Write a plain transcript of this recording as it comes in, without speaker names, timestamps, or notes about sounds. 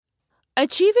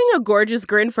Achieving a gorgeous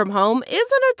grin from home isn't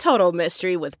a total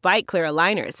mystery with Bite Clear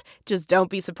aligners. Just don't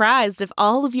be surprised if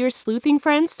all of your sleuthing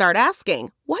friends start asking,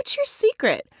 "What's your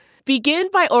secret?" Begin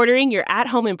by ordering your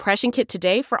at-home impression kit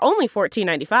today for only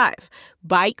 $14.95.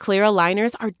 Bite Clear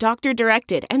aligners are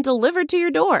doctor-directed and delivered to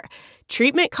your door.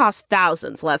 Treatment costs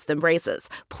thousands less than braces.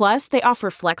 Plus, they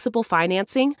offer flexible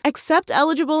financing, accept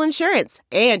eligible insurance,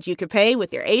 and you can pay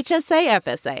with your HSA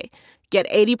FSA. Get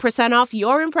 80% off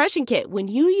your impression kit when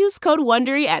you use code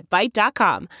WONDERY at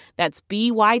Byte.com. That's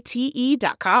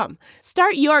BYTE.com.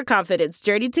 Start your confidence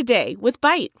journey today with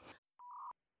Byte.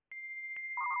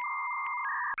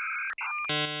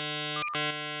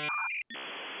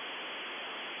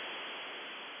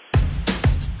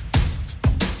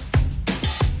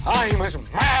 I'm as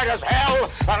mad as hell,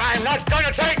 and I'm not going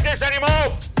to take this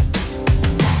anymore!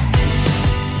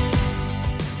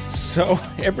 So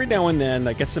every now and then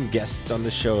I get some guests on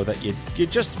the show that you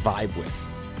just vibe with.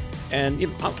 And you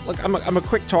know, I'm a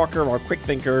quick talker or a quick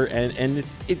thinker, and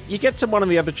you get someone on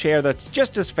the other chair that's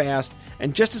just as fast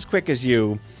and just as quick as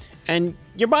you, and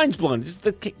your mind's blown.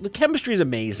 The chemistry is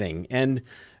amazing, and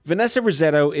Vanessa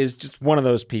Rossetto is just one of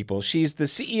those people. She's the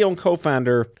CEO and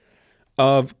co-founder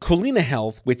of Colina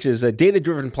Health, which is a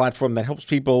data-driven platform that helps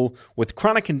people with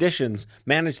chronic conditions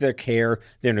manage their care,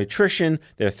 their nutrition,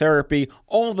 their therapy,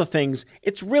 all the things.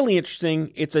 It's really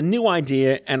interesting. It's a new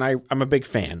idea, and I'm a big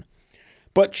fan.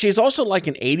 But she's also like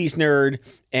an 80s nerd,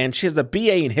 and she has a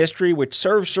BA in history, which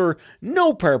serves her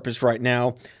no purpose right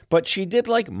now. But she did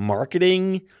like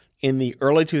marketing in the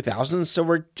early 2000s, so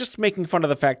we're just making fun of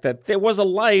the fact that there was a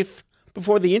life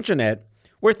before the internet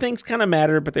where things kind of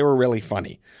mattered, but they were really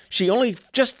funny. She only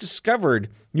just discovered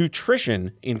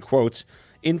nutrition, in quotes,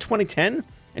 in 2010,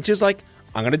 and she's like,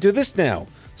 I'm going to do this now.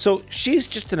 So she's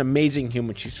just an amazing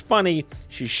human. She's funny,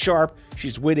 she's sharp,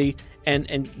 she's witty,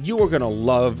 and you are going to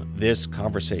love this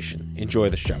conversation. Enjoy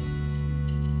the show.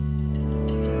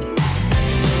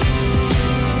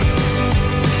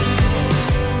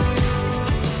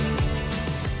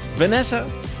 Vanessa.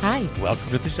 Hi. Welcome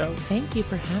to the show. Thank you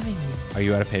for having me. Are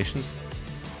you out of patience?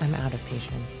 I'm out of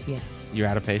patience, yes. You're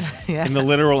out of patience? Yeah. In the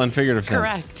literal and figurative sense?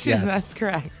 Correct. Yes. That's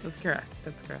correct. That's correct.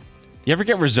 That's correct. You ever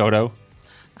get risotto?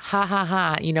 Ha, ha,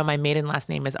 ha. You know, my maiden last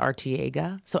name is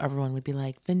Artiega, so everyone would be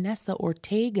like, Vanessa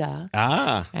Ortega.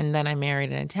 Ah. And then I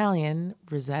married an Italian,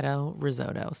 risotto.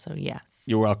 So yes.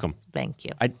 You're welcome. Thank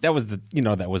you. That was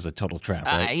a total trap,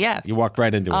 right? Yes. You walked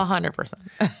right into it.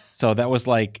 100%. So that was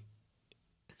like,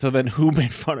 so then who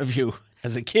made fun of you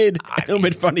as a kid? Who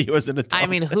made fun of you as an adult? I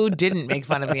mean, who didn't make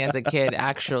fun of me as a kid,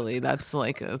 actually? That's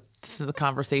like this is a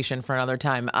conversation for another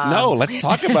time. No, let's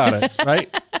talk about it,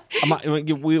 right?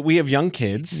 We have young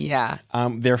kids. Yeah.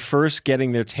 They're first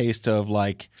getting their taste of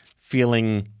like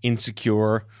feeling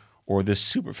insecure or this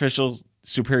superficial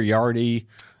superiority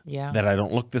that I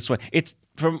don't look this way. It's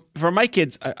for my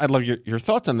kids, I'd love your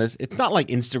thoughts on this. It's not like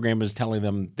Instagram is telling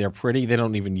them they're pretty. They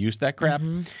don't even use that crap.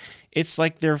 Mm-hmm. It's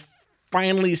like they're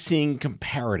finally seeing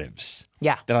comparatives.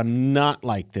 Yeah. That I'm not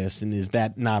like this, and is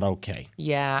that not okay?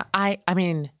 Yeah. I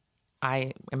mean,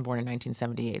 I am born in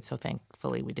 1978, so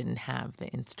thankfully we didn't have the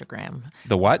Instagram.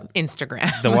 The what?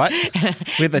 Instagram. The what?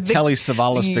 We had the Telly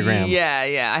Savastagram.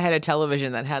 Yeah. I had a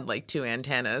television that had like two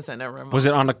antennas and a remote. Was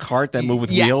it on a cart that moved with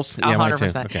wheels? Yeah,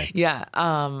 100%. Okay. Yeah.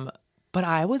 But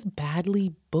I was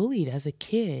badly bullied as a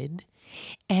kid.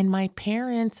 And my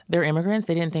parents, they're immigrants.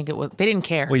 They didn't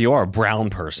care. Well, you are a brown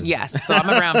person. Yes. So I'm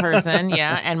a brown person.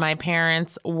 Yeah. And my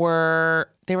parents they were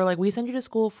like, we send you to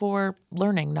school for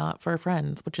learning, not for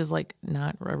friends, which is like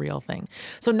not a real thing.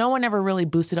 So no one ever really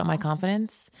boosted up my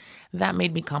confidence. That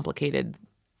made me complicated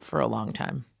for a long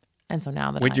time. And so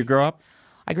now that Where'd you grow up?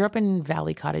 I grew up in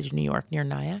Valley Cottage, New York, near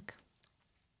Nyack.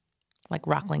 Like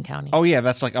Rockland County. Oh, yeah.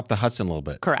 That's like up the Hudson a little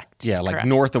bit. Correct. Yeah, like correct.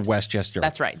 north of Westchester.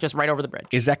 That's right. Just right over the bridge.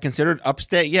 Is that considered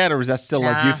upstate yet, or is that still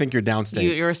like you think you're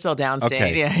downstate? You're still downstate.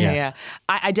 Okay. Yeah.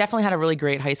 I definitely had a really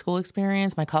great high school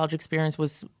experience. My college experience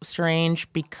was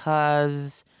strange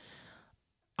because,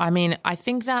 I mean, I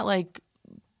think that like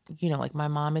my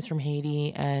mom is from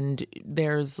Haiti, and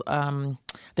there's an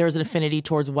affinity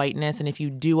towards whiteness, and if you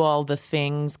do all the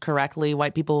things correctly,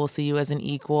 white people will see you as an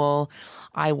equal.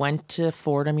 I went to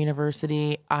Fordham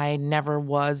University. I never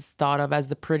was thought of as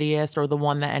the prettiest or the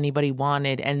one that anybody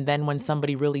wanted, and then when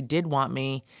somebody really did want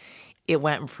me, it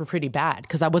went pretty bad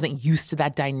because I wasn't used to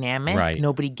that dynamic. Right.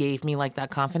 Nobody gave me like that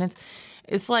confidence.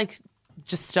 It's like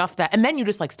just stuff that, and then you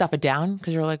just like stuff it down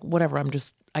because you're like, whatever,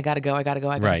 I gotta go.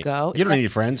 Right. go. You don't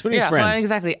need friends. Who needs friends? Well,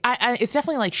 exactly. It's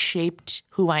definitely like shaped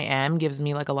who I am, gives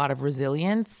me like a lot of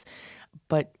resilience.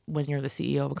 But when you're the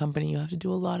CEO of a company, you have to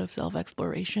do a lot of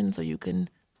self-exploration so you can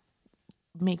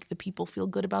make the people feel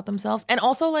good about themselves. And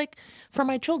also, like, for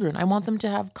my children, I want them to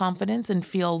have confidence and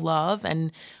feel love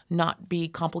and not be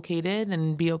complicated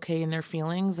and be okay in their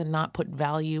feelings and not put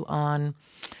value on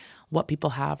what people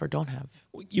have or don't have.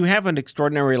 You have an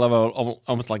extraordinary level of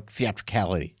almost like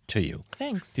theatricality to you.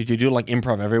 Thanks. Did you do like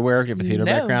improv everywhere? Do you have a theater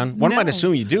background? One might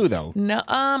assume you do, though. No,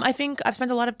 I think I've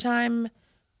spent a lot of time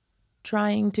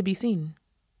trying to be seen.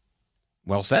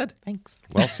 Well said. Thanks.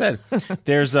 Well said.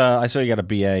 There's I saw you got a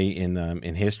BA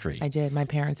in history. I did. My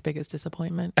parents' biggest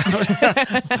disappointment.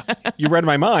 You read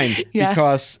my mind Yeah.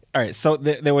 because all right. So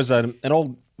there was an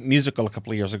old musical a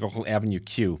couple of years ago called Avenue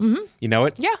Q. Mm-hmm. You know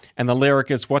it? Yeah. And the lyric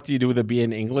is, "What do you do with a BA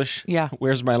in English? Yeah.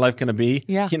 Where's my life going to be?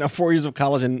 Yeah. 4 years of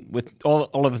college and with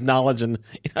all of this knowledge and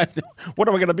what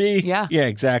am I going to be? Yeah. Yeah.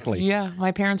 Exactly. Yeah.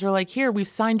 My parents were like, "Here, we've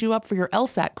signed you up for your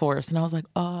LSAT course," and I was like,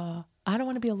 I don't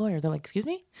want to be a lawyer. They're like, "Excuse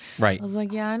me?" Right. I was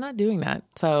like, "Yeah, I'm not doing that."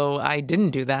 So I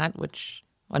didn't do that, which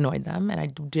annoyed them. And I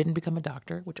didn't become a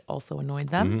doctor, which also annoyed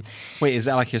them. Mm-hmm. Wait, is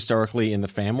that like historically in the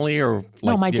family or? Like,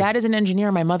 No, my dad is an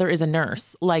engineer. My mother is a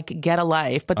nurse. Like, get a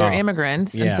life. But they're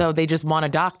immigrants. Yeah. And so they just want a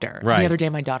doctor. Right. The other day,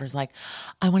 my daughter's like,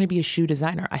 "I want to be a shoe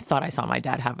designer." I thought I saw my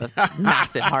dad have a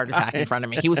massive heart attack in front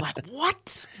of me. He was like,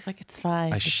 "What?" I was like, "It's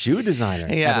fine." A shoe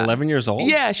designer Yeah. at 11 years old?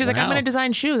 Yeah. She's like, "I'm Wow. going to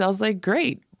design shoes." I was like,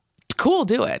 "Great. Cool,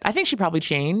 do it." I think she probably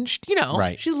changed.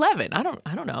 Right. She's 11. I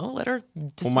don't know. Let her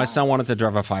decide. Well, my son wanted to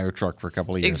drive a fire truck for a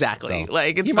couple of years. Exactly. So.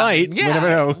 Like, it's you fine. might. Yeah. You never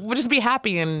know. We'll just be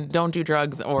happy and don't do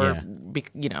drugs or,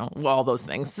 all those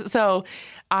things. So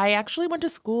I actually went to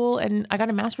school and I got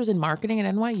a master's in marketing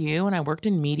at NYU and I worked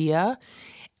in media.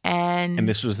 And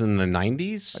this was in the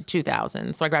 90s?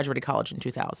 2000. So I graduated college in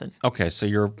 2000. Okay, so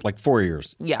you're like 4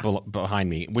 years Yeah.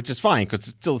 behind me, which is fine because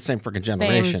it's still the same freaking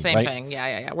generation. Same right? thing.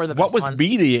 Yeah. We're the What best was ones.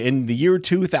 media in the year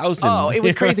 2000? Oh, it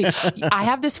was crazy. I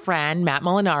have this friend, Matt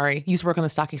Molinari, used to work on the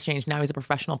stock exchange. Now he's a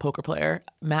professional poker player.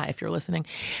 Matt, if you're listening,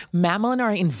 Matt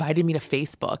Molinari invited me to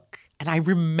Facebook. And I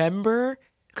remember,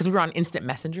 because we were on Instant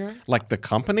Messenger. Like the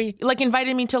company? Like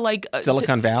invited me to like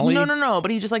Silicon Valley? No.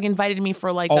 But he just like invited me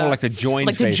for like like to join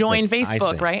like Facebook. to join I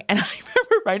Facebook, see. right? And I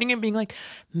remember writing him being like,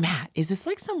 "Matt, is this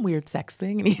like some weird sex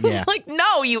thing?" And he was Yeah. like,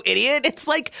 "No, you idiot! It's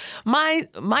like my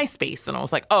MySpace." And I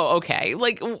was like, "Oh, okay.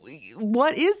 Like,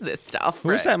 what is this stuff?" Who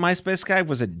was that MySpace guy?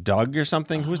 Was it Doug or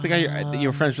something? Who was the guy you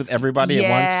were friends with everybody at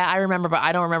once? Yeah, I remember, but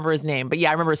I don't remember his name. But yeah,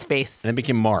 I remember his face. And it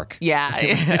became Mark. Yeah,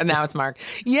 and now it's Mark.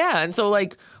 Yeah, and so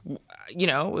like,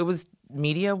 it was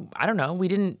media. I don't know. We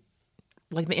didn't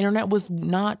like the internet was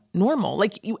not normal.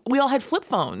 Like we all had flip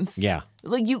phones. Yeah.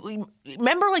 Like you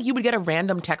remember, like you would get a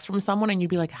random text from someone and you'd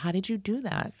be like, "How did you do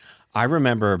that?" I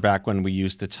remember back when we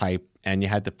used to type and you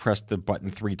had to press the button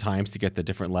 3 times to get the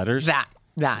different letters. That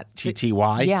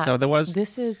TTY. Yeah. Is that what that was?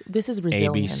 This is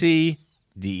resilience. ABC,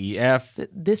 DEF,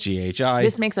 GHI.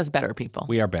 This makes us better people.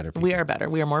 We are better people. We are better.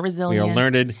 We are more resilient. We are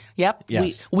learned. Yep.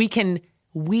 Yes.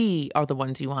 We are the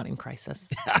ones you want in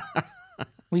crisis.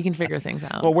 We can figure things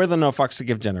out. Well, we're the no fucks to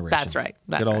give generation. That's right.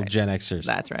 That's Good old right. Gen Xers.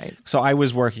 That's right. So I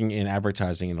was working in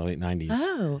advertising in the late 90s.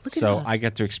 Oh, look at So us. I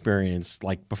got to experience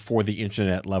like before the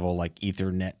internet level, like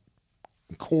Ethernet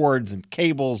cords and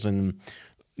cables and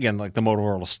again, like the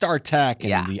Motorola StarTAC and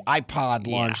Yeah. the iPod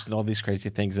launched and all these crazy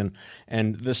things.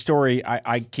 And the story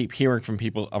I keep hearing from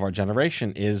people of our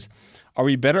generation is, are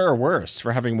we better or worse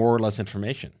for having more or less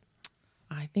information?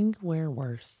 I think we're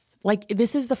worse. Like,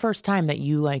 this is the first time that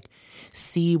you, like,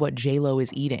 see what J-Lo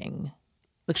is eating.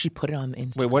 Like, she put it on the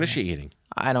Instagram. Wait, what is she eating?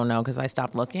 I don't know because I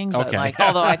stopped looking. But, Okay. like,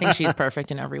 although I think she's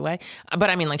perfect in every way. But,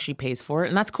 I mean, like, she pays for it.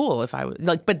 And that's cool if I was,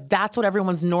 like, but that's what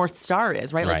everyone's North Star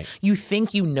is, right? Like, Right. you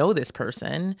think you know this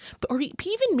person. But, or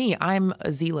even me, I'm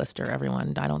a Z-lister,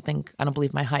 everyone. I don't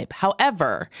believe my hype.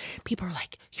 However, people are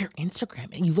like, your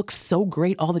Instagram, and you look so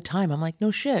great all the time. I'm like,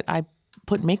 no shit. I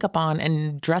put makeup on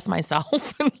and dress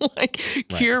myself and like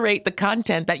curate the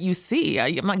content that you see.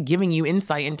 I'm not giving you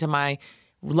insight into my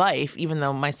life, even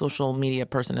though my social media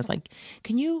person is like,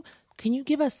 can you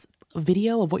give us a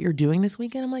video of what you're doing this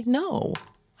weekend? I'm like, no,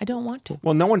 I don't want to.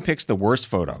 Well, no one picks the worst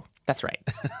photo. That's right.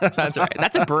 That's right.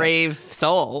 That's a brave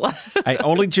soul. I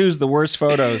only choose the worst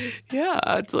photos. Yeah.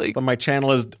 It's like, But my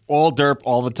channel is all derp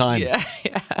all the time. yeah.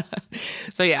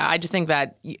 So yeah, I just think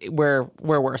that we're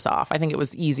worse off. I think it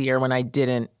was easier when I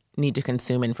didn't need to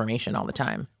consume information all the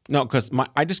time. No, because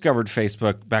I discovered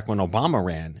Facebook back when Obama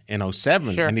ran in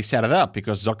 2007, Sure. and he set it up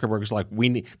because Zuckerberg was like, we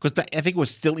need, because I think it was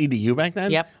still EDU back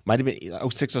then. Yep. Might have been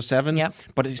 2006, 2007. Yep.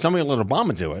 But somebody let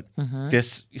Obama do it.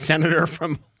 This senator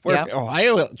from Yep.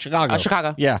 Ohio, Chicago.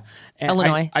 Chicago. Yeah. And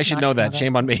Illinois. I should Not know that. Chicago.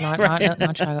 Shame on me.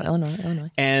 Not Chicago. Illinois.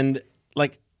 And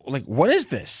like like, what is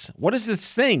this? What is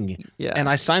this thing? Yeah. And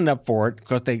I signed up for it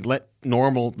because they let the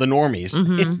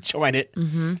normies join it.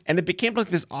 And it became like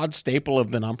this odd staple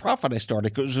of the nonprofit I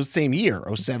started because it was the same year,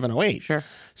 07, 08. Sure.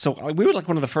 So we were like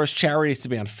one of the first charities to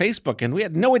be on Facebook, and we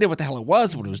had no idea what the hell it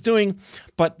was, what it was doing.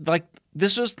 But like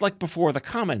this was like before the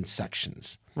comments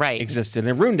sections existed, and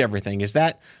it ruined everything. Is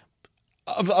that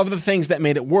of the things that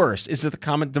made it worse? Is that the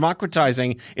comment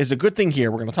democratizing is a good thing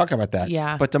here? We're going to talk about that.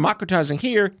 Yeah. But democratizing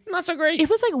here, not so great. It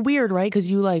was like weird, right?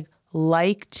 Because you like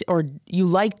liked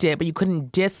it, but you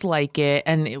couldn't dislike it,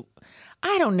 and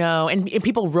I don't know. And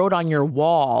people wrote on your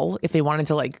wall if they wanted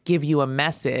to like give you a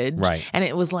message, right? And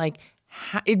it was like.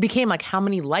 It became like, how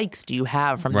many likes do you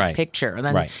have from this picture? And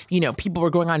then, people were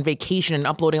going on vacation and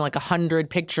uploading like 100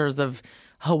 pictures of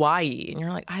Hawaii. And you're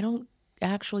like, I don't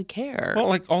actually care. Well,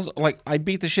 like also, like I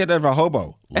beat the shit out of a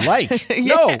hobo. Like,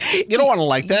 no, you don't want to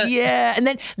like that. Yeah. And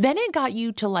then it got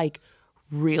you to like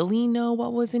really know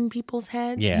what was in people's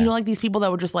heads. Yeah. You know, like these people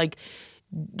that were just like,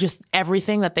 just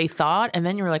everything that they thought. And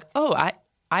then you were like, oh,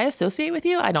 I associate with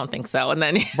you? I don't think so. And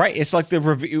then right, it's like the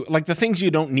review, like the things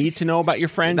you don't need to know about your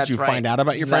friends, you find out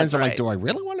about your friends. I'm like, do I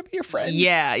really want to be your friend?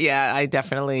 Yeah. I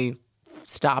definitely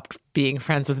stopped being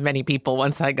friends with many people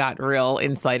once I got real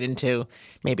insight into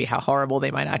maybe how horrible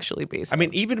they might actually be. So. I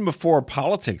mean, even before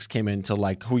politics came into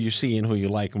like who you see and who you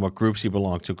like and what groups you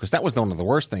belong to, because that was one of the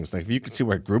worst things. Like if you could see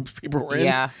what groups people were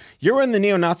in, you're in the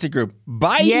neo-Nazi group.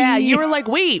 Bye. Yeah, you were like,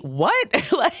 wait,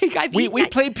 what? Like we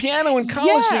played piano in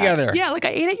college together. Yeah, like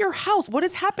I ate at your house. What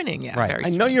is happening? Yeah, right.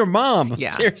 I know your mom.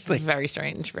 Yeah, seriously, very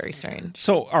strange, very strange.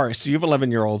 So, all right, so you have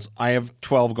 11-year-olds. I have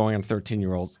 12 going on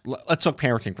 13-year-olds. Let's talk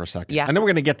parenting for a second. Yeah, I know we're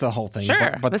going to get to the whole thing.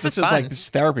 Sure, but this is like this is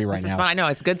therapy right now. This is fun. I know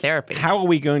it's good therapy. How are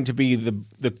we going to be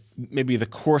maybe the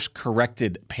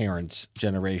course-corrected parents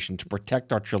generation to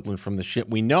protect our children from the shit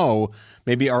we know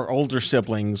maybe our older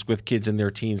siblings with kids in their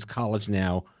teens, college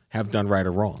now, have done right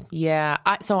or wrong? Yeah.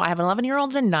 So I have an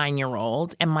 11-year-old and a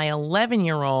 9-year-old, and my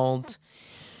 11-year-old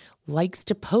likes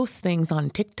to post things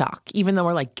on TikTok, even though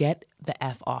we're like, get the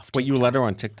F off TikTok. But you let her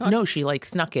on TikTok? No, she like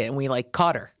snuck it, and we like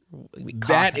caught her.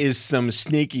 That is some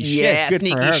sneaky shit. Yeah, good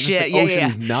sneaky for her. shit. That's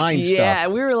Ocean's 9 stuff. Yeah,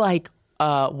 we were like,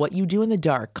 what you do in the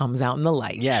dark comes out in the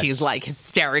light. Yes. She's like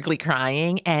hysterically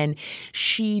crying, and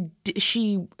she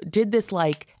did this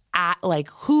like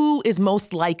who is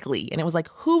most likely, and it was like,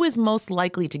 who is most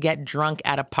likely to get drunk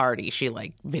at a party? She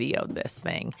like videoed this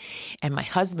thing, and my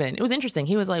husband, it was interesting.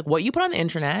 He was like, what you put on the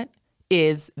internet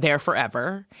is there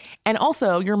forever. And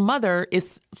also your mother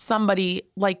is somebody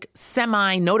like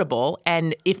semi-notable.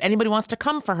 And if anybody wants to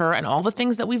come for her and all the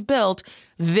things that we've built,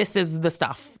 this is the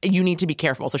stuff. You need to be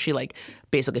careful. So she like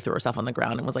basically threw herself on the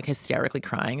ground and was like hysterically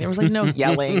crying. There was like no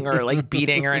yelling or like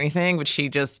beating or anything, but she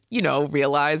just,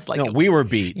 realized like. No, we were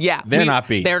beat. Yeah. They're not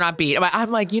beat. They're not beat.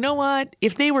 I'm like, you know what?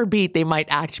 If they were beat, they might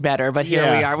act better. But here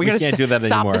we are. We're going to stop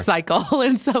anymore. The cycle.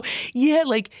 And so,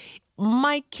 like,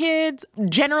 my kids,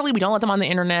 generally, we don't let them on the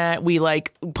internet. We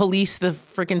like police the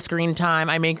freaking screen time.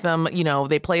 I make them,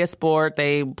 they play a sport.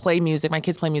 They play music. My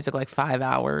kids play music like 5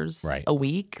 hours a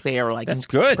week. They are like That's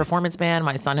good. Performance band.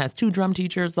 My son has 2 drum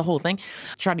teachers, the whole thing.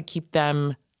 Try to keep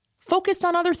them focused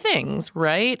on other things,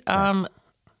 right?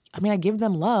 I mean, I give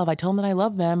them love. I tell them that I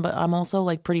love them, but I'm also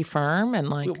like pretty firm and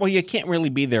like. Well, you can't really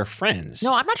be their friends.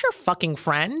 No, I'm not your fucking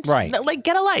friend. Right. Like,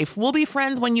 get a life. We'll be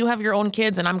friends when you have your own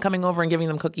kids and I'm coming over and giving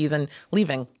them cookies and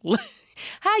leaving.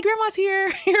 Hi, Grandma's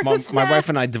here. My wife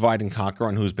and I divide and conquer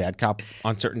on who's bad cop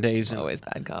on certain days. Always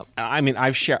bad cop. I mean,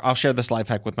 I'll share this life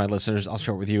hack with my listeners. I'll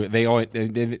share it with you. They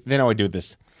know I do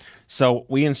this. So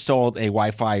we installed a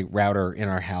Wi-Fi router in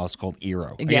our house called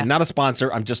Eero. Again, not a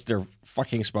sponsor. I'm just their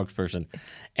fucking spokesperson.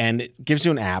 And it gives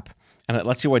you an app, and it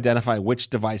lets you identify which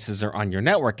devices are on your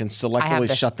network and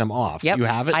selectively shut them off. Yep. You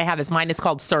have it? I have this. Mine is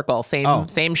called Circle.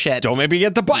 Same shit. Don't make me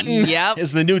get the button. Yep.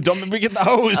 Is the new don't make me get the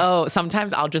hose. Oh,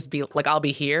 sometimes I'll just be like, I'll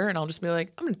be here, and I'll just be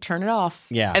like, I'm going to turn it off.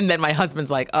 Yeah. And then my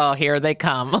husband's like, oh, here they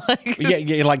come.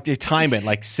 You time it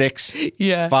like 6,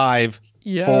 Yeah. 5,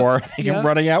 4. I'm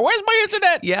running out. Where's my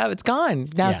internet? Yeah, it's gone.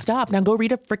 Now stop. Now go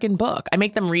read a freaking book. I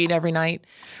make them read every night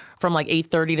from like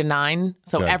 8:30 to 9.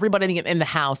 So everybody in the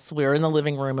house, we're in the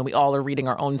living room and we all are reading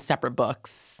our own separate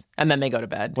books. And then they go to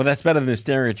bed. Well, that's better than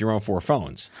staring at your own 4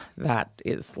 phones. That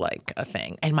is like a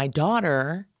thing. And my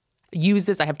daughter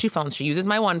uses, I have 2 phones. She uses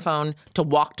my one phone to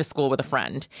walk to school with a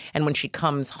friend. And when she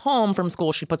comes home from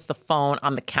school, she puts the phone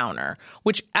on the counter,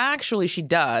 which actually she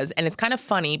does. And it's kind of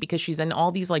funny because she's in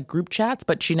all these like group chats,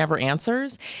 but she never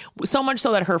answers. So much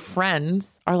so that her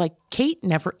friends are like, Kate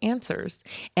never answers.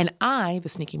 And I, the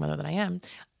sneaky mother that I am,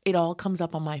 it all comes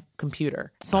up on my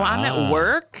computer. So I'm at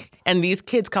work and these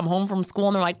kids come home from school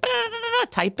and they're like, lot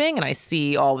of typing and I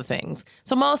see all the things.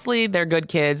 So mostly they're good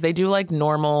kids. They do like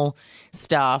normal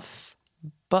stuff,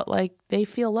 but like they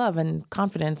feel love and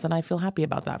confidence, and I feel happy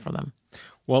about that for them.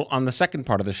 Well, on the second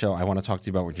part of the show, I want to talk to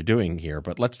you about what you're doing here,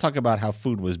 but let's talk about how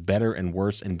food was better and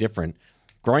worse and different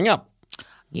growing up.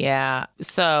 Yeah.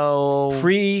 So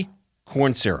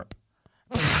Pre-corn syrup.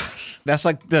 That's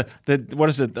like the what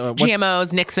is it?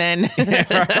 GMOs, Nixon.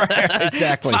 right,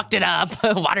 exactly. Fucked it up.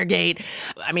 Watergate.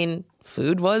 I mean,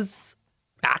 food was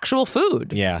actual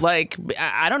food. Yeah. Like,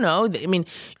 I don't know. I mean,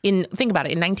 think about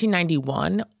it. In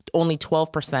 1991, only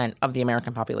 12% of the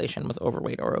American population was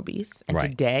overweight or obese. And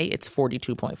today, it's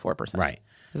 42.4%. Right.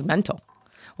 It's mental.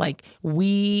 Like,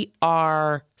 we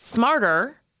are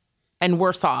smarter and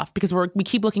worse off because we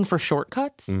keep looking for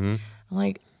shortcuts. Mm-hmm.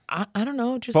 Like, I don't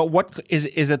know. Just. But what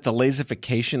is it the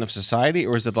lazification of society,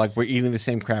 or is it like we're eating the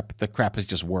same crap? The crap is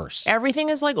just worse. Everything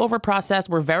is like overprocessed.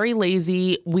 We're very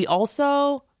lazy. We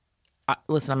also,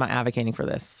 listen, I'm not advocating for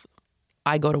this.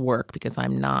 I go to work because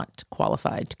I'm not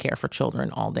qualified to care for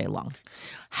children all day long.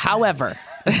 However,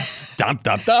 dum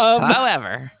dum dum.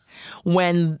 However,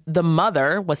 when the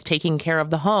mother was taking care of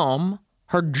the home,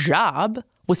 her job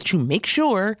was to make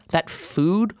sure that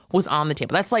food was on the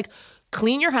table. That's like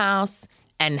clean your house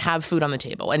and have food on the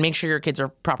table and make sure your kids are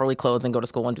properly clothed and go to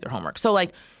school and do their homework. So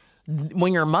like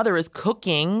when your mother is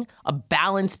cooking a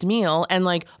balanced meal and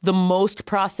like the most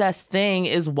processed thing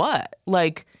is what?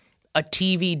 Like a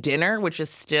TV dinner, which is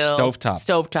still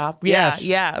stovetop. Yeah, yes.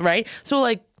 Yeah, right? So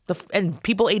like and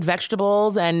people ate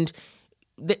vegetables and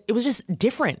it was just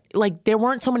different. Like there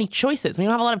weren't so many choices. When you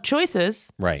don't have a lot of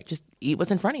choices, right? Just eat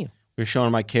what's in front of you. We were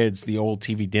showing my kids the old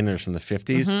TV dinners from the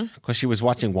 50s because she was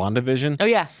watching WandaVision. Oh,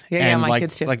 yeah. Yeah, my like,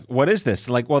 kids too. Like, what is this?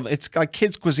 Like, well, it's like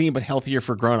kids' cuisine, but healthier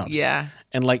for grown-ups. Yeah.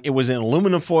 And like, it was in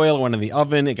aluminum foil, it went in the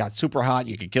oven, it got super hot,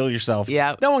 you could kill yourself.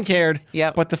 Yeah. No one cared.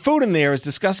 Yeah. But the food in there, as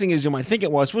disgusting as you might think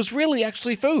it was really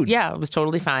actually food. Yeah, it was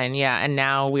totally fine. Yeah. And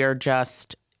now we're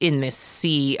just in this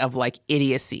sea of like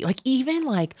idiocy. Like even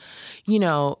like, you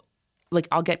know, like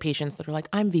I'll get patients that are like,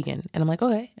 I'm vegan. And I'm like,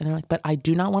 okay. And they're like, but I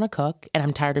do not want to cook and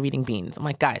I'm tired of eating beans. I'm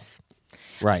like, guys,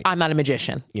 right. I'm not a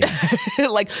magician. Yeah.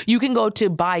 Like you can go to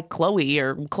buy Chloe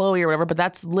or whatever, but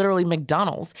that's literally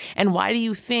McDonald's. And why do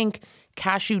you think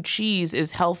cashew cheese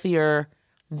is healthier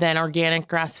than organic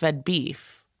grass-fed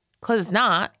beef? Because it's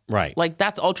not. Right. Like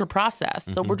that's ultra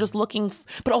processed. So we're just looking,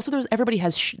 but also everybody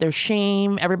has their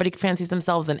shame. Everybody fancies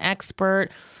themselves an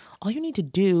expert. All you need to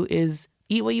do is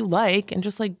eat what you like and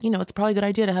just like, you know, it's probably a good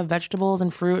idea to have vegetables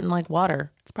and fruit and like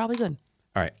water. It's probably good.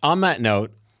 All right. On that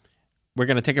note, we're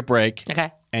going to take a break.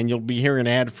 Okay. And you'll be hearing an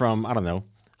ad from, I don't know,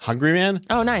 Hungry Man?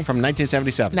 Oh, nice. From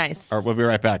 1977. Nice. All right, we'll be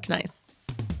right back. Nice.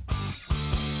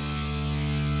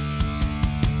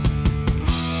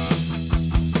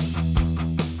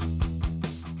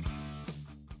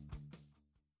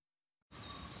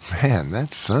 Man,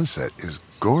 that sunset is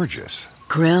gorgeous.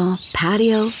 Grill,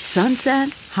 patio, sunset.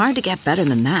 Hard to get better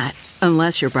than that.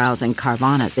 Unless you're browsing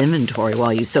Carvana's inventory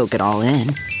while you soak it all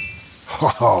in.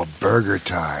 Oh, burger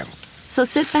time. So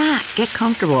sit back, get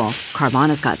comfortable.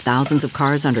 Carvana's got thousands of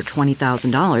cars under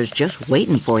 $20,000 just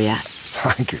waiting for you.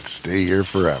 I could stay here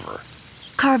forever.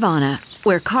 Carvana,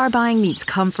 where car buying meets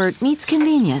comfort, meets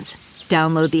convenience.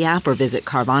 Download the app or visit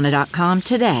Carvana.com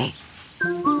today.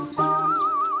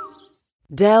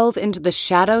 Delve into the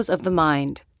shadows of the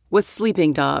mind with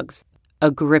Sleeping Dogs,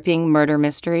 a gripping murder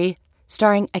mystery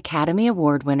starring Academy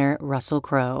Award winner Russell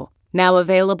Crowe. Now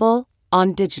available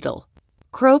on digital.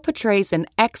 Crowe portrays an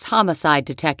ex-homicide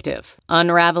detective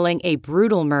unraveling a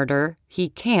brutal murder he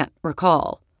can't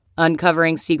recall.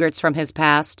 Uncovering secrets from his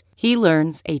past, he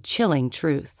learns a chilling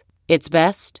truth. It's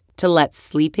best to let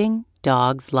sleeping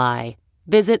dogs lie.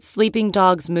 Visit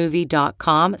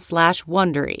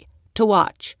sleepingdogsmovie.com/Wondery to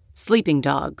watch Sleeping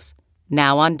Dogs,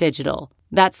 now on digital.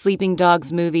 That's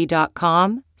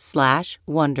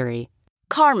sleepingdogsmovie.com/Wondery.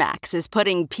 CarMax is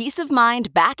putting peace of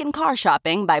mind back in car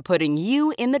shopping by putting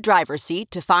you in the driver's seat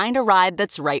to find a ride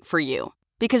that's right for you.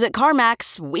 Because at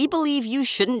CarMax, we believe you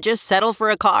shouldn't just settle for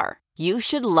a car. You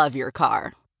should love your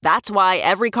car. That's why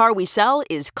every car we sell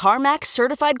is CarMax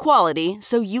certified quality,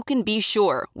 so you can be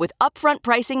sure with upfront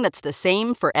pricing that's the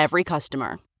same for every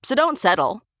customer. So don't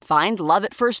settle. Find love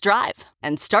at first drive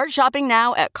and start shopping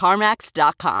now at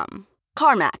CarMax.com.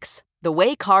 CarMax, the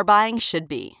way car buying should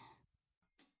be.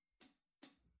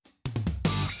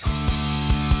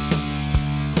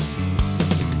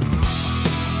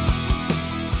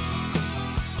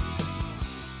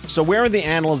 So where are the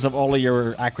annals of all of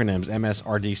your acronyms? MS,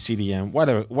 RD, CDN.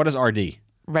 What is RD?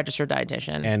 Registered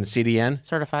dietitian. And CDN?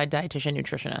 Certified dietitian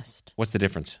nutritionist. What's the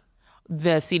difference?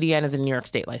 The CDN is a New York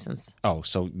State license. Oh,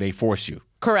 so they force you.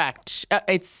 Correct.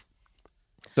 It's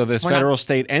So there's federal,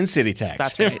 state, and city tax.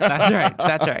 That's right. That's right.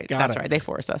 That's right. Got That's it. right. They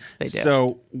force us. They do.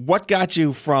 So what got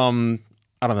you from,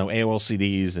 I don't know, AOL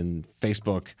CDs and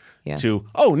Facebook to,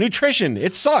 nutrition,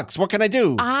 it sucks. What can I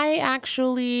do? I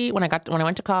actually, when I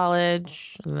went to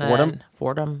college,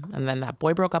 Fordham, and then that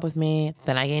boy broke up with me.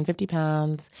 Then I gained 50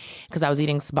 pounds because I was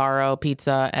eating Sbarro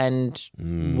pizza and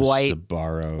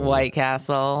White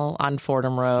Castle on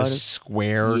Fordham Road. The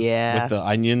square with the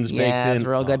onions baked in. Yeah, it's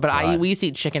real good. But we used to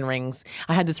eat chicken rings.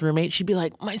 I had this roommate. She'd be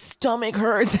like, my stomach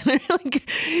hurts. And I'd be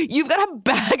like, you've got a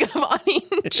bag of onion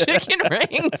chicken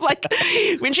rings. Like,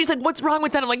 when she's like, what's wrong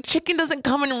with that? I'm like, chicken doesn't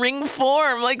come in ring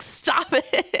form. Like, stop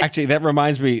it. Actually, that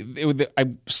reminds me,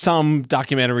 some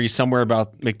documentary somewhere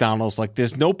about McDonald's, like,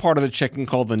 there's no part of the chicken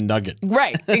called the nugget.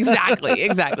 Right.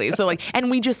 Exactly. So, like, and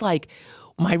we just, like,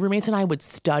 my roommates and I would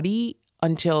study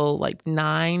until like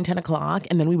 9, 10 o'clock,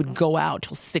 and then we would go out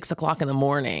till 6 o'clock in the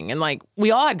morning. And like,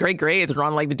 we all had great grades. We were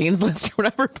on like the dean's list or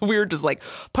whatever, but we were just like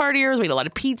partiers. We ate a lot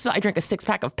of pizza. I drank a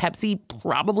 6-pack of Pepsi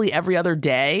probably every other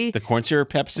day. The corn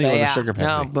syrup Pepsi or the sugar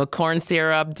Pepsi? No, the corn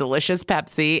syrup, delicious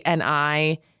Pepsi. And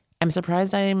I am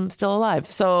surprised I'm still alive.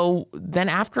 So then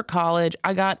after college,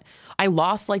 I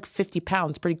lost like 50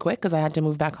 pounds pretty quick because I had to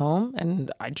move back home.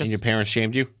 And your parents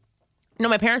shamed you? No,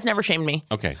 my parents never shamed me.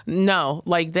 Okay. No,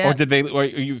 like that. Or did they? Or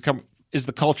is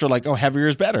the culture like, heavier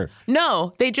is better?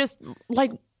 No, they just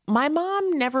like. My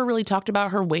mom never really talked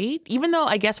about her weight, even though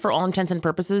I guess for all intents and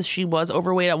purposes, she was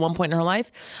overweight at one point in her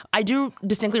life. I do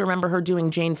distinctly remember her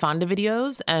doing Jane Fonda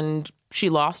videos and she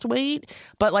lost weight.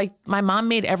 But like my mom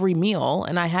made every meal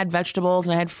and I had vegetables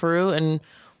and I had fruit and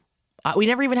we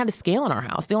never even had a scale in our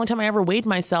house. The only time I ever weighed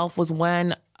myself was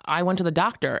when I went to the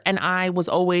doctor and I was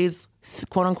always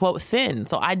quote unquote thin.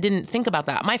 So I didn't think about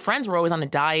that. My friends were always on a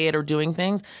diet or doing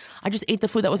things. I just ate the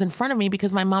food that was in front of me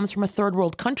because my mom's from a third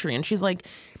world country. And she's like,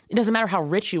 it doesn't matter how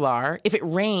rich you are. If it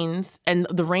rains and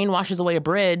the rain washes away a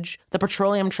bridge, the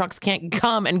petroleum trucks can't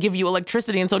come and give you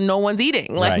electricity. And so no one's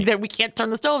eating. Like we can't turn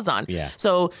the stoves on. Yeah.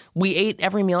 So we ate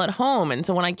every meal at home. And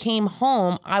so when I came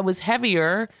home, I was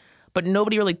heavier, but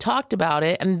nobody really talked about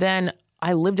it. And then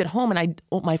I lived at home and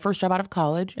my first job out of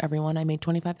college, everyone, I made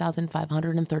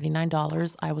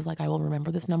 $25,539. I was like, I will remember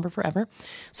this number forever.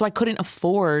 So I couldn't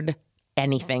afford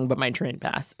anything but my train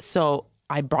pass. So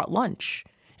I brought lunch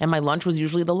and my lunch was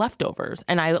usually the leftovers.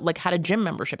 And I like had a gym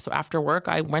membership. So after work,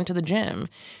 I went to the gym.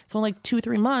 So in like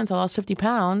 2-3 months, I lost 50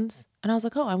 pounds. And I was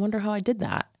like, I wonder how I did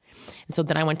that. And so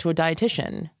then I went to a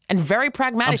dietitian and very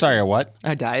pragmatic. I'm sorry, a what?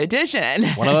 A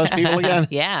dietitian. One of those people again?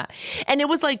 Yeah. And it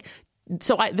was like,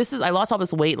 so I lost all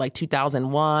this weight like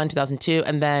 2001, 2002.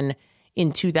 And then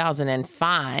in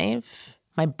 2005,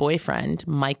 my boyfriend,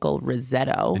 Michael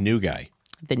Rossetto. The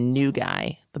new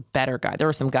guy, the better guy. There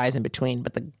were some guys in between,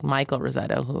 but the Michael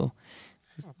Rossetto who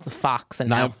was a fox. And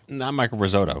not Michael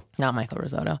Risotto. Not Michael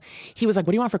Risotto. He was like,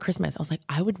 what do you want for Christmas? I was like,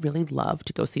 I would really love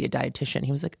to go see a dietitian.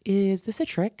 He was like, is this a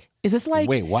trick? Is this like...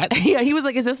 Wait, what? Yeah, he was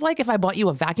like, is this like if I bought you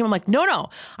a vacuum? I'm like, no,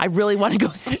 I really want to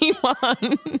go see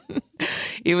one.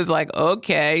 He was like,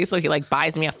 okay. So he like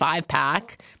buys me a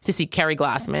 5-pack to see Carrie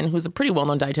Glassman, who's a pretty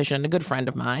well-known dietitian and a good friend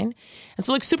of mine. And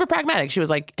so like super pragmatic. She was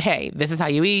like, hey, this is how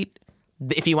you eat.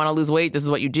 If you want to lose weight, this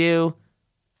is what you do.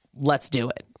 Let's do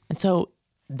it. And so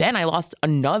then I lost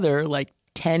another like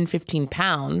 10, 15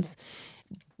 pounds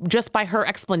just by her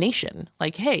explanation.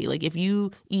 Like, hey, like if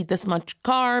you eat this much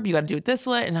carb, you got to do it this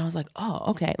way. And I was like,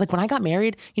 oh, okay. Like when I got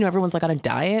married, everyone's like on a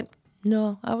diet.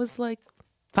 No, I was like,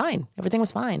 fine. Everything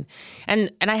was fine. And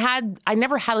I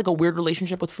never had like a weird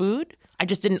relationship with food. I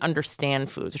just didn't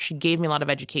understand food. So she gave me a lot of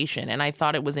education and I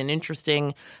thought it was an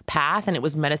interesting path and it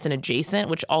was medicine adjacent,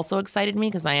 which also excited me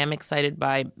because I am excited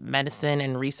by medicine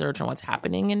and research and what's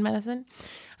happening in medicine.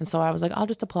 And so I was like, I'll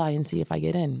just apply and see if I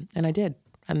get in. And I did.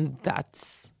 And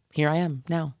here I am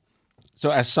now.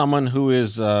 So as someone who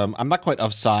is, I'm not quite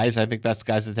of size. I think that's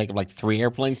guys that take up like 3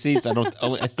 airplane seats.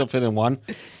 I still fit in one.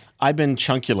 I've been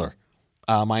chunkular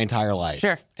my entire life.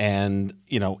 Sure. And,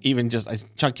 even just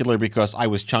chunkular because I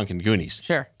was Chunk in Goonies.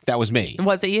 Sure. That was me.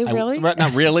 Was it you, really?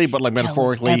 Not really, but like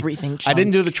metaphorically. Everything Chunk. I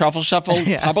didn't do the truffle shuffle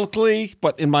publicly,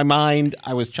 but in my mind,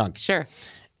 I was Chunk. Sure.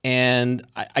 And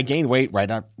I gained weight right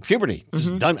after puberty.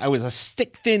 Just done. I was a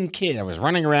stick-thin kid. I was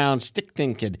running around,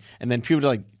 stick-thin kid. And then puberty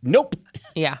like, nope.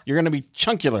 Yeah. You're going to be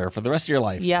chunkular for the rest of your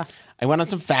life. Yeah. I went on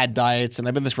some fad diets, and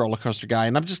I've been this roller coaster guy.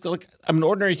 And I'm just like, I'm an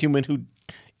ordinary human who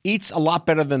eats a lot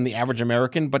better than the average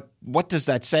American. But what does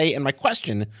that say? And my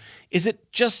question, is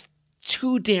it just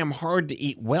too damn hard to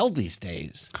eat well these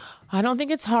days? I don't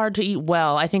think it's hard to eat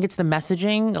well. I think it's the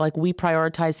messaging. Like, we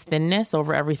prioritize thinness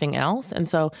over everything else. And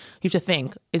so you have to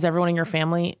think, is everyone in your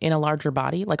family in a larger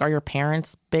body? Like, are your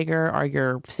parents bigger? Are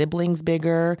your siblings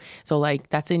bigger? So, like,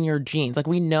 that's in your genes. Like,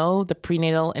 we know the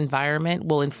prenatal environment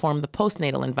will inform the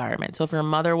postnatal environment. So if your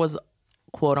mother was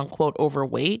quote unquote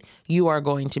overweight, you are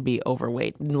going to be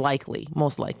overweight,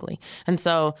 most likely. And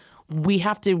so we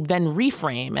have to then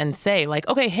reframe and say, like,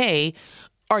 okay, hey,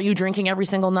 are you drinking every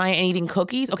single night and eating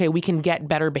cookies? Okay, we can get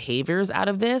better behaviors out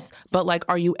of this. But, like,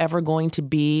 are you ever going to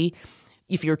be,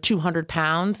 if you're 200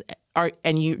 pounds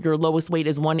and your lowest weight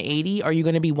is 180, are you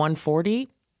going to be 140?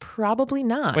 Probably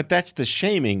not. But that's the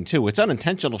shaming, too. It's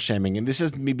unintentional shaming. And this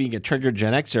isn't me being a triggered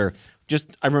Gen Xer.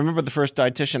 I remember the first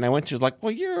dietitian I went to was like,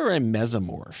 well, you're a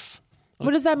mesomorph.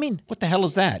 What does that mean? What the hell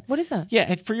is that? What is that?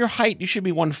 Yeah, for your height, you should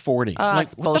be 140. Like,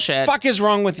 it's what bullshit. the fuck is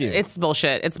wrong with you? It's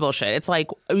bullshit. It's bullshit. It's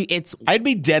like, I'd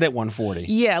be dead at 140.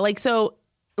 Yeah, like, so,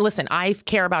 listen, I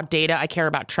care about data. I care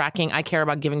about tracking. I care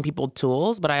about giving people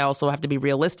tools, but I also have to be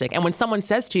realistic. And when someone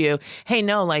says to you, hey,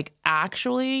 no, like,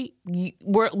 actually,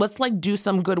 let's, like, do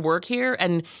some good work here.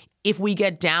 And if we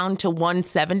get down to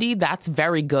 170, that's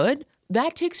very good.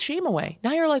 That takes shame away.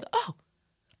 Now you're like, oh,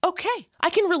 okay,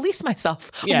 I can release myself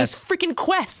on this freaking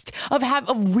quest of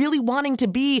really wanting to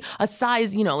be a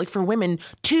size, like, for women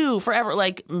 2 forever.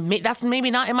 Like, that's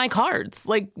maybe not in my cards.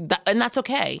 Like, and that's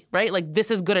okay, right? Like, this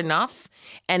is good enough,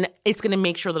 and it's going to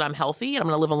make sure that I'm healthy and I'm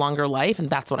going to live a longer life, and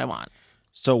that's what I want.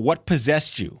 So what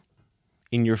possessed you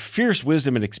in your fierce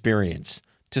wisdom and experience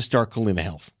to start Kalima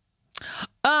Health?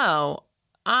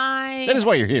 That is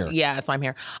why you're here. Yeah, that's why I'm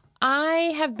here.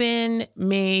 I have been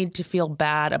made to feel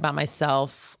bad about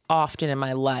myself often in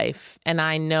my life. And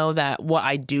I know that what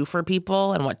I do for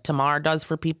people and what Tamar does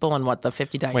for people and what the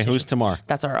 50 Dietitian... Wait, who's Tamar?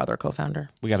 That's our other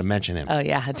co-founder. We got to mention him. Oh,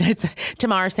 yeah.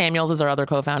 Tamar Samuels is our other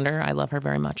co-founder. I love her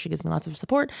very much. She gives me lots of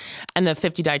support. And the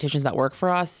 50 dietitians that work for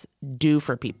us do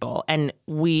for people. And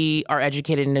we are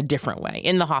educated in a different way.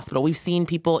 In the hospital, we've seen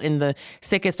people in the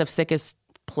sickest of sickest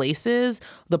places,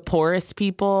 the poorest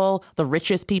people, the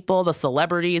richest people, the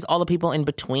celebrities, all the people in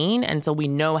between. And so we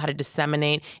know how to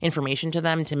disseminate information to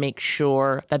them to make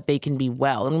sure that they can be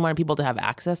well. And we want people to have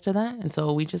access to that. And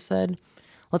so we just said,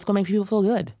 let's go make people feel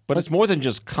good. But it's more than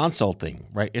just consulting,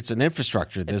 right? It's an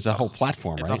infrastructure. There's a whole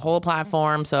platform, right? It's a whole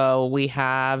platform. So we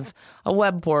have a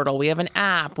web portal. We have an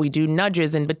app. We do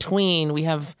nudges in between.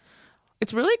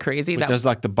 It's really crazy. Does,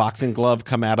 like, the boxing glove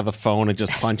come out of the phone and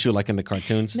just punch you like in the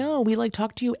cartoons? No, we, like,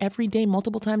 talk to you every day,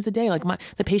 multiple times a day. Like,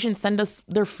 the patients send us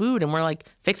their food and we're like,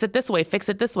 fix it this way, fix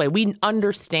it this way. We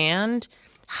understand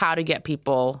how to get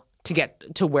people to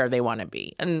get to where they want to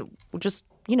be. And just,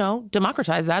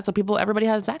 democratize that so everybody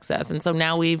has access. And so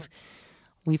now we've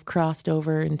crossed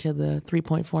over into the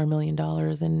 $3.4 million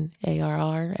in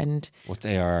ARR. And what's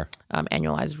ARR?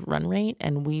 Annualized run rate.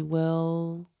 And we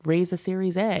will raise a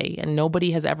Series A. And nobody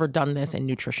has ever done this in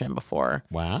nutrition before.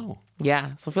 Wow.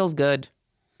 Yeah. So it feels good.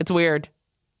 It's weird.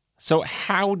 So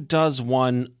how does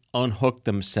one unhook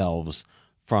themselves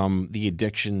from the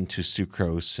addiction to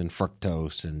sucrose and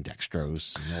fructose and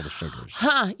dextrose and all the sugars?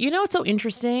 It's so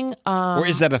interesting. Or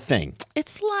is that a thing?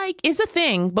 It's a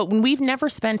thing, but we've never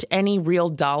spent any real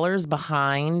dollars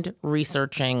behind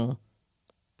researching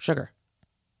sugar.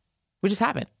 We just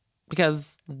haven't,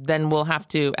 because then we'll have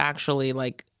to actually,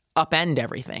 like, upend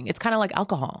everything. It's kind of like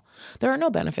alcohol. There are no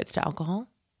benefits to alcohol.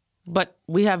 But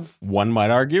we have... One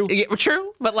might argue. Yeah,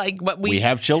 true, but we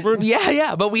have children?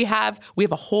 Yeah, but we have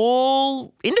a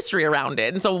whole industry around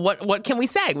it. And so what can we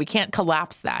say? We can't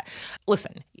collapse that.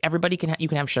 Listen, everybody you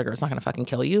can have sugar. It's not going to fucking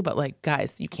kill you. But, like,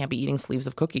 guys, you can't be eating sleeves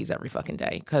of cookies every fucking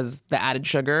day because the added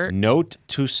sugar... Note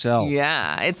to self.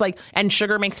 Yeah, it's like... And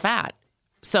sugar makes fat.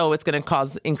 So it's going to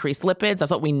cause increased lipids. That's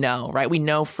what we know, right? We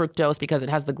know fructose, because it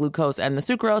has the glucose and the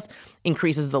sucrose,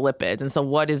 increases the lipids. And so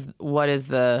what is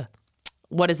the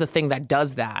thing that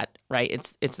does that, right?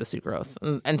 It's the sucrose.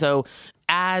 And so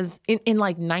as in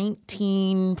like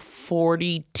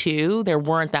 1942, there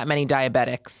weren't that many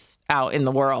diabetics out in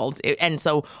the world. And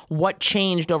so what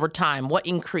changed over time? What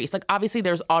increased? Like, obviously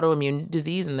there's autoimmune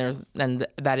disease and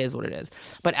that is what it is.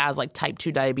 But as, like, type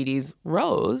 2 diabetes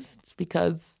rose, it's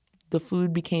because the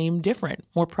food became different,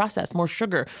 more processed, more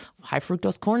sugar, high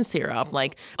fructose corn syrup.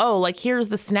 Like, here's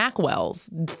the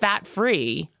Snackwells,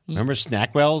 fat-free. Remember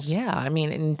Snackwells? Yeah. I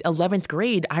mean, in 11th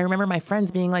grade, I remember my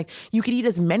friends being like, you could eat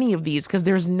as many of these because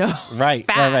there's no fat. Right.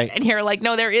 And you're like,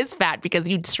 no, there is fat because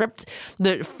you stripped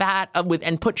the fat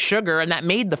and put sugar, and that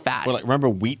made the fat. Well, like, remember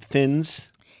Wheat Thins?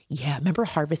 Yeah, remember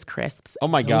Harvest Crisps? Oh,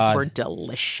 my God. Those were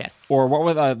delicious. Or what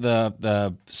were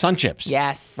the Sun Chips?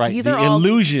 Yes. Right. These the are all,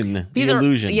 illusion. These the are,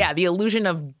 illusion. Yeah, the illusion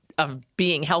of of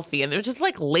being healthy, and they're just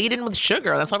like laden with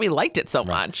sugar. That's why we liked it so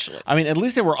much. I mean, at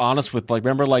least they were honest with, like,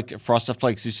 remember, like, Frosted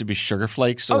Flakes used to be Sugar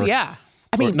Flakes? Or, oh, yeah.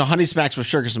 I mean, no, Honey Smacks was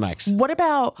Sugar Smacks. What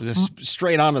about It was just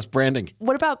straight honest branding.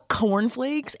 What about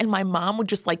cornflakes? And my mom would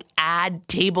just like add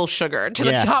table sugar to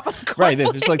the top of the cornflakes.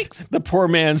 Right, it's like the poor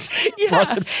man's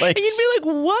Frosted Flakes. And you'd be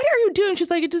like, what are you doing? She's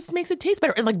like, it just makes it taste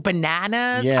better. And like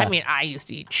bananas. Yeah. I mean, I used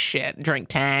to eat shit, drink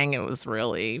Tang. It was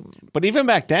really... But even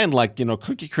back then, like, you know,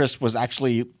 Cookie Crisp was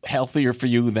actually healthier for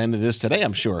you than it is today,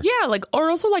 I'm sure. Yeah, like, or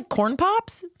also like Corn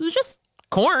Pops. It was just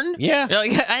corn. Yeah.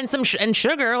 And some and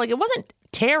sugar. Like, it wasn't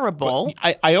terrible.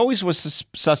 I always was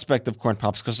suspect of Corn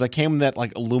Pops because they came in that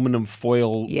like aluminum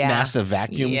foil NASA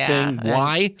vacuum thing.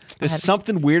 Why? There's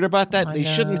something weird about that. They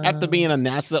shouldn't have to be in a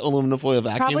NASA aluminum foil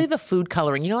vacuum. Probably the food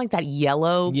coloring. You know, like that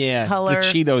yellow color. The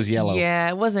Cheetos yellow. Yeah,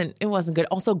 it wasn't good.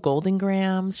 Also, Golden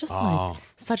Grams, just like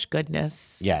such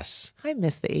goodness. Yes. I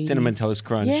miss the 80s. Cinnamon Toast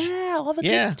Crunch. Yeah, all the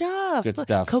good stuff. Good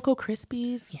stuff. Cocoa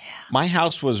Krispies. Yeah. My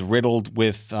house was riddled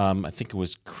with, I think it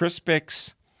was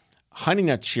Crispix, Honey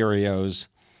Nut Cheerios,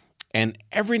 and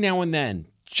every now and then,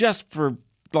 just for,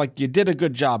 like, you did a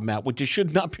good job, Matt, which you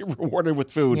should not be rewarded with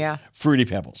food, Fruity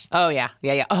Pebbles. Oh, yeah.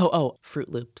 Oh, Fruit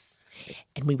Loops.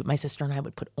 And my sister and I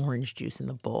would put orange juice in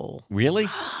the bowl. Really?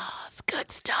 It's good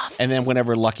stuff. And then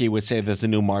whenever Lucky would say there's a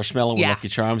new marshmallow with Lucky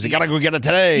Charms, you got to go get it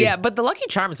today. Yeah, but the Lucky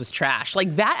Charms was trash.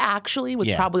 Like, that actually was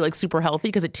probably, like, super healthy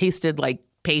because it tasted like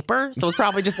paper. So it was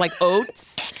probably just like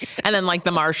oats and then like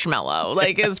the marshmallow.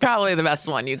 Like, it's probably the best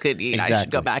one you could eat. Exactly. I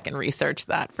should go back and research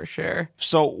that for sure.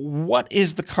 So what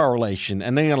is the correlation?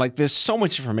 And then you're like, there's so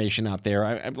much information out there.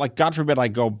 I like, God forbid I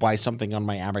go buy something on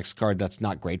my Amex card that's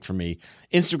not great for me.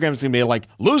 Instagram's going to be like,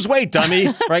 lose weight,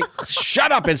 dummy, right?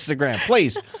 Shut up, Instagram,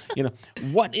 please. You know,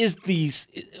 what's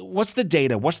the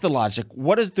data? What's the logic?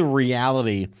 What is the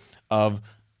reality of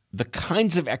the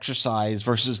kinds of exercise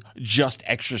versus just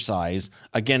exercise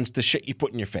against the shit you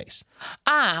put in your face?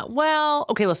 Well,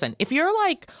 okay, listen. If you're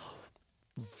like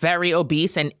very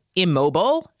obese and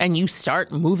immobile and you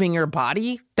start moving your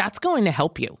body, that's going to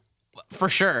help you for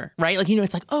sure, right? Like, you know,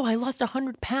 it's like, oh, I lost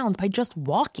 100 pounds by just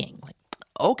walking. Like,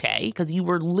 okay, because you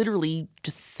were literally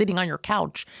just sitting on your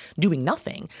couch doing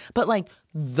nothing. But like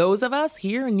those of us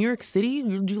here in New York City,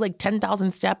 you do like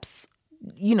 10,000 steps,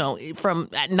 you know, from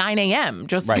at 9 a.m.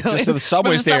 just right, going just to the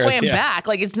subway stairs, and back.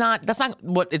 Like, that's not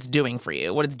what it's doing for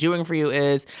you. What it's doing for you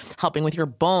is helping with your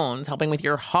bones, helping with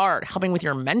your heart, helping with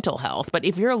your mental health. But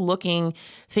if you're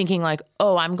thinking like,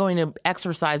 oh, I'm going to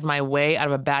exercise my way out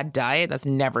of a bad diet, that's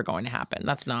never going to happen.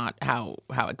 That's not how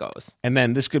it goes. And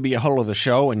then this could be a whole other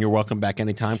show, and you're welcome back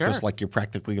anytime because like you're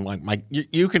practically like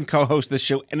you can co-host this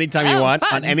show anytime you want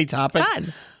on any topic.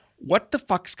 Fun. What the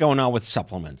fuck's going on with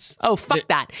supplements? Oh, fuck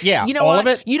that. Yeah, you know all what?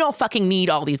 of it? You don't fucking need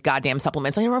all these goddamn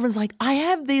supplements. Like, everyone's like, I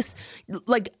have this,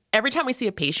 like, every time we see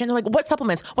a patient, they're like, what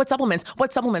supplements? What supplements?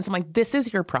 What supplements? I'm like, this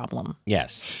is your problem.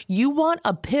 Yes. You want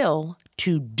a pill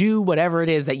to do whatever it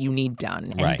is that you need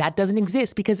done. And that doesn't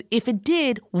exist because if it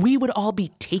did, we would all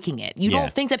be taking it. You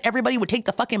don't think that everybody would take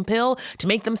the fucking pill to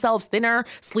make themselves thinner,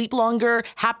 sleep longer,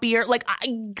 happier? Like,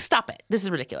 stop it. This is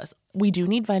ridiculous. We do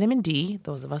need vitamin D,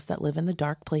 those of us that live in the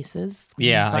dark places.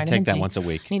 Yeah, I take that once a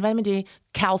week. Need vitamin D.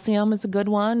 Calcium is a good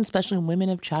one, especially in women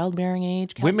of childbearing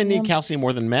age. Calcium. Women need calcium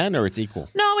more than men, or it's equal?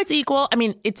 No, it's equal. I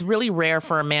mean, it's really rare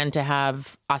for a man to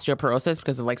have osteoporosis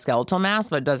because of like skeletal mass,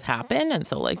 but it does happen. And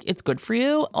so like it's good for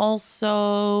you.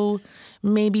 Also,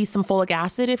 maybe some folic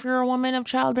acid if you're a woman of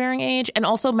childbearing age. And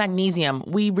also magnesium.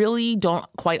 We really don't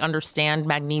quite understand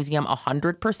magnesium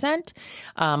 100%,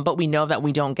 but we know that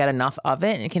we don't get enough of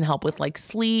it. And it can help with like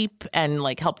sleep and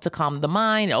like help to calm the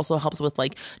mind. It also helps with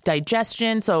like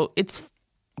digestion. So it's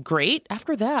great.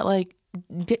 After that, like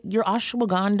your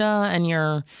ashwagandha and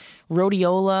your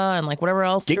rhodiola and like whatever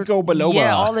else. Ginkgo biloba.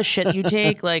 Yeah, all the shit you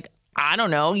take. Like, I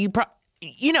don't know.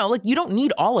 Like you don't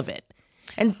need all of it.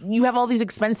 And you have all these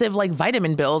expensive like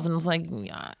vitamin bills and it's like,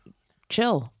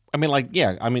 chill. I mean, like,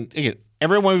 yeah. I mean,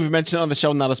 everyone we've mentioned on the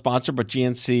show, not a sponsor, but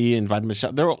GNC and Vitamin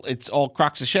Shop, it's all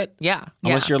crocks of shit. Yeah.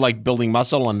 Unless you're like building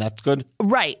muscle and that's good.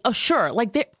 Right. Oh, sure.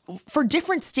 Like for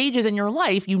different stages in your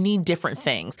life, you need different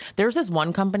things. There's this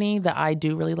one company that I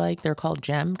do really like. They're called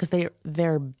Gem because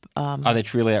they're Are they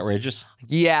truly outrageous?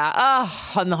 Yeah.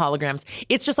 On the holograms.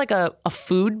 It's just like a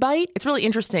food bite. It's really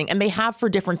interesting. And they have for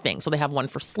different things. So they have one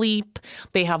for sleep.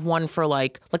 They have one for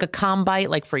like a calm bite,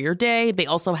 like for your day. They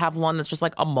also have one that's just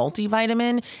like a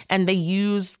multivitamin. And they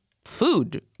use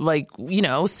food like, you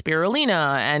know,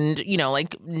 spirulina and, you know,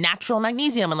 like natural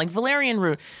magnesium and like valerian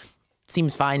root.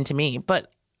 Seems fine to me.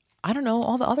 But I don't know,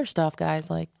 all the other stuff,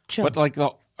 guys, like chill. But like,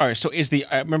 all right, so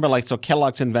I remember like, so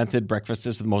Kellogg's invented breakfast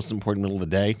is the most important meal of the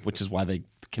day, which is why they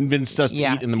convinced us to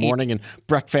eat in the morning, and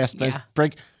breakfast.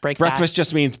 Breakfast fast.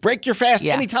 just means break your fast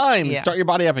anytime and start your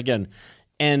body up again.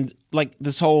 And like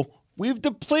this whole, we've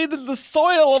depleted the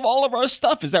soil of all of our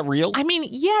stuff. Is that real? I mean,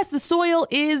 yes, the soil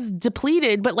is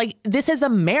depleted, but like this is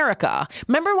America.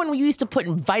 Remember when we used to put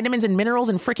vitamins and minerals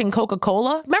in freaking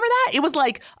Coca-Cola? Remember that? It was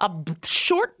like a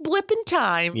short blip in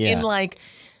time in like,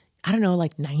 I don't know,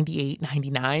 like 98,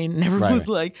 99. And everyone was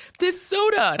like, this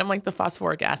soda. And I'm like, the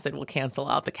phosphoric acid will cancel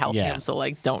out the calcium. So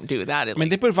like, don't do that. I mean,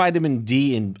 they put vitamin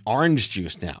D in orange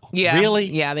juice now. Yeah. Really?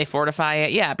 Yeah, they fortify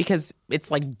it. Yeah, because it's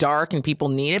like dark and people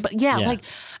need it. But like,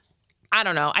 I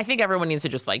don't know. I think everyone needs to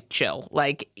just like chill.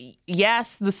 Like,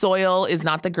 yes, the soil is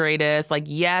not the greatest. Like,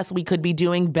 yes, we could be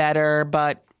doing better,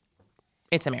 but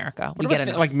it's America. We get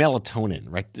it. Like melatonin,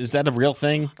 right? Is that a real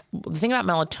thing? The thing about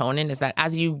melatonin is that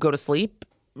as you go to sleep,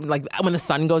 like when the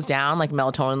sun goes down, like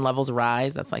melatonin levels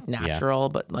rise. That's like natural,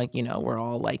 but like, you know, we're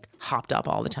all like hopped up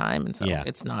all the time. And so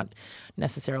it's not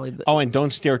necessarily. And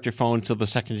don't stare at your phone until the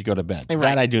second you go to bed. Right.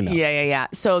 That I do know. Yeah.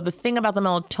 So the thing about the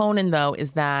melatonin though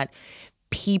is that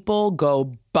people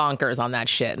go bonkers on that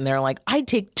shit. And they're like, I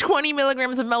take 20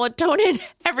 milligrams of melatonin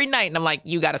every night. And I'm like,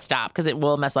 you got to stop because it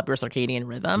will mess up your circadian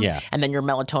rhythm. Yeah. And then your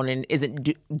melatonin isn't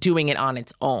doing it on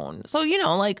its own. So, you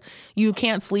know, like you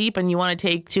can't sleep and you want to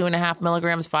take 2.5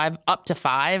 milligrams, 5 up to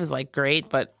 5 is like great.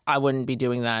 But I wouldn't be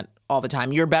doing that all the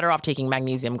time. You're better off taking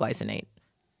magnesium glycinate.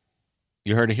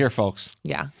 You heard it here, folks.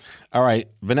 Yeah. All right.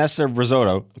 Vanessa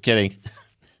Risotto. I'm kidding.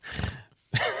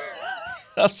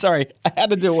 I'm sorry. I had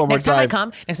to do it one more time.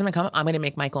 Next time I come, I'm going to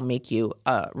make Michael make you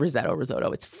risotto.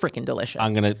 It's freaking delicious.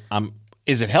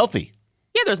 Is it healthy?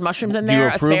 Yeah, there's mushrooms in there,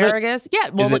 asparagus. It? Yeah.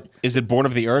 Well, is it born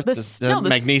of the earth? The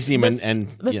magnesium and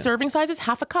the serving size is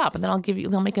half a cup, and then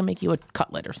they'll make you a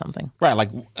cutlet or something. Right. Like,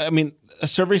 I mean, a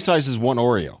serving size is 1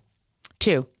 Oreo.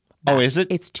 2. Oh, is it?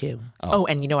 It's 2. Oh,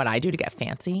 and you know what I do to get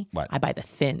fancy? What? I buy the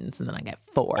thins, and then I get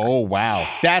 4. Oh, wow.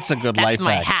 That's a good life hack. That's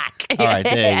my hack. All right,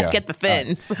 there you go. Get the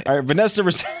thins. All right, Vanessa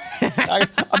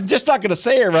I'm just not going to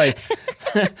say it right.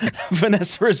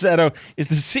 Vanessa Risotto is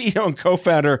the CEO and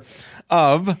co-founder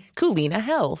of Culina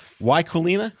Health. Why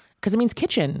Culina? Because it means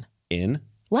kitchen. In?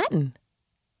 Latin.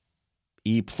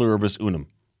 E pluribus unum.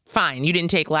 Fine. You didn't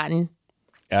take Latin?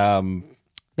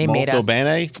 They Molto made us.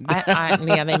 bene?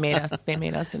 Yeah, they made us. They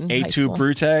made us in high school. A2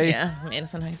 Brute? Yeah, made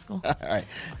us in high school. All right.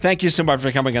 Thank you so much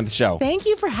for coming on the show. Thank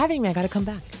you for having me. I got to come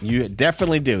back. You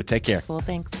definitely do. Take care. Well,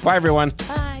 thanks. Bye, everyone.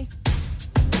 Bye.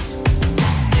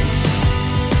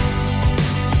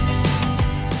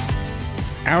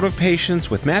 Out of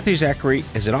Patience with Matthew Zachary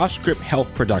is an Off-Script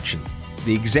Health production.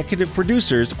 The executive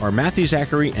producers are Matthew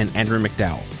Zachary and Andrew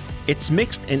McDowell. It's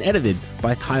mixed and edited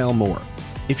by Kyle Moore.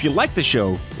 If you like the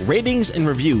show, ratings and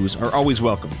reviews are always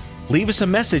welcome. Leave us a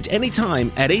message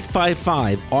anytime at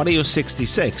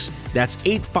 855-AUDIO-66. That's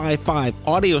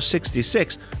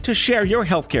 855-AUDIO-66 to share your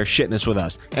healthcare shitness with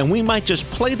us, and we might just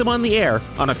play them on the air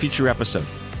on a future episode.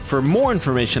 For more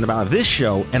information about this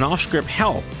show and Off-Script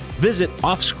Health, visit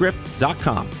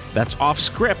offscript.com. That's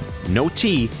offscript, no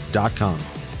T.com.